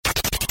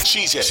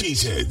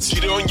Cheeseheads.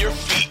 Get on your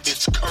feet.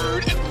 It's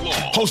Curd and Long.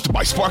 Hosted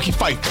by Sparky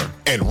Fifer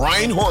and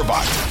Ryan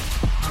Horvath.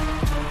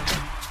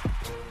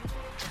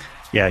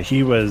 Yeah,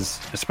 he was,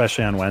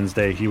 especially on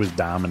Wednesday, he was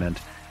dominant.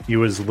 He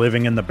was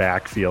living in the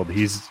backfield.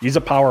 He's a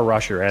power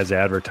rusher as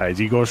advertised.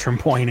 He goes from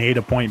point A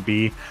to point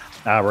B,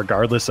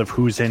 regardless of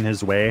who's in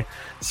his way.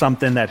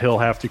 Something that he'll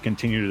have to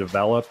continue to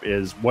develop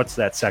is what's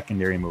that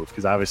secondary move?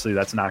 Because obviously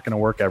that's not going to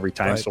work every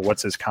time. Right. So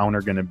what's his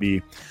counter going to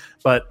be?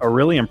 But a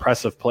really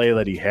impressive play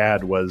that he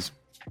had was,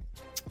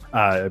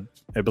 I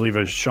believe it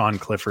was Sean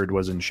Clifford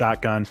was in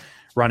shotgun,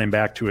 running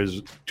back to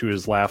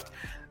his left,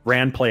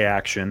 ran play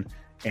action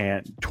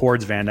and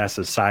towards Van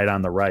Ness's side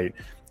on the right.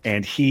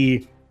 And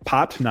he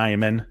popped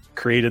Nyman,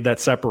 created that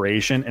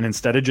separation, and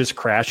instead of just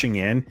crashing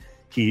in,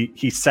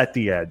 he set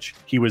the edge.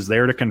 He was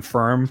there to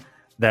confirm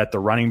that the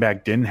running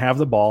back didn't have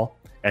the ball,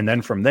 and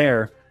then from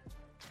there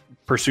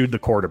pursued the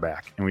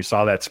quarterback. And we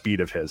saw that speed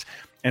of his.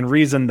 And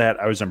reason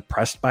that I was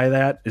impressed by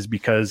that is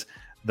because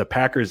the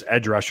Packers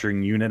edge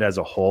rushing unit as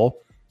a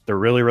whole, they're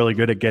really, really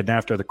good at getting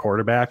after the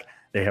quarterback.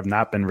 They have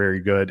not been very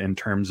good in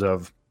terms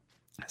of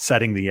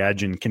setting the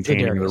edge and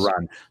containing the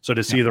run. So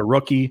to see the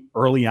rookie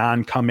early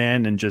on come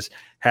in and just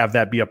have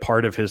that be a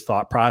part of his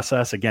thought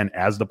process, again,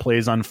 as the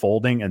play's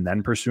unfolding and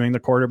then pursuing the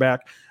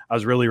quarterback, I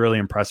was really, really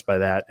impressed by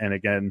that. And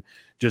again,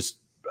 just,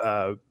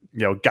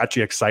 got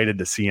you excited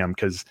to see him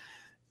because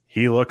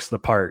he looks the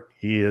part.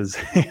 He is,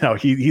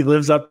 he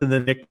lives up to the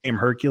nickname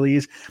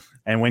Hercules.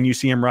 And when you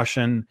see him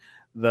rushing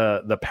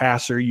the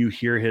passer, you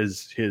hear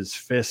his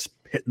fist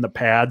hitting the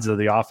pads of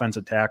the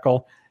offensive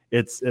tackle.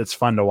 It's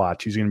fun to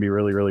watch. He's going to be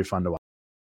really, really fun to watch.